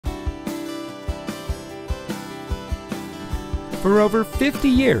For over 50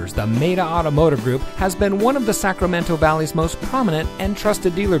 years, the Maita Automotive Group has been one of the Sacramento Valley's most prominent and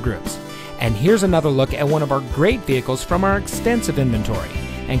trusted dealer groups. And here's another look at one of our great vehicles from our extensive inventory,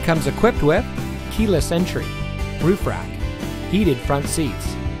 and comes equipped with keyless entry, roof rack, heated front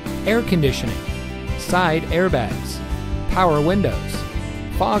seats, air conditioning, side airbags, power windows,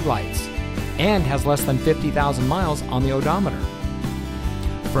 fog lights, and has less than 50,000 miles on the odometer.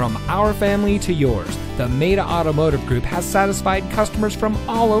 From our family to yours, the Maita Automotive Group has satisfied customers from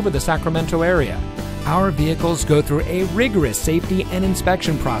all over the Sacramento area. Our vehicles go through a rigorous safety and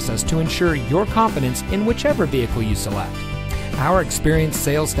inspection process to ensure your confidence in whichever vehicle you select. Our experienced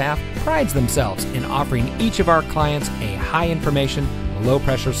sales staff prides themselves in offering each of our clients a high-information,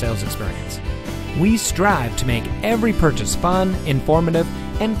 low-pressure sales experience. We strive to make every purchase fun, informative,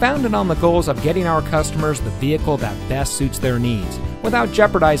 and founded on the goals of getting our customers the vehicle that best suits their needs without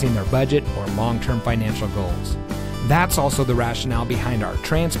jeopardizing their budget or long-term financial goals. That's also the rationale behind our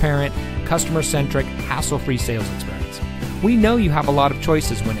transparent, customer-centric, hassle-free sales experience. We know you have a lot of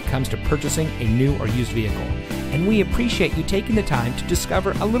choices when it comes to purchasing a new or used vehicle, and we appreciate you taking the time to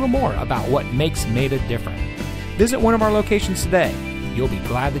discover a little more about what makes Maita different. Visit one of our locations today. You'll be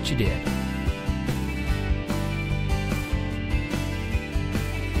glad that you did.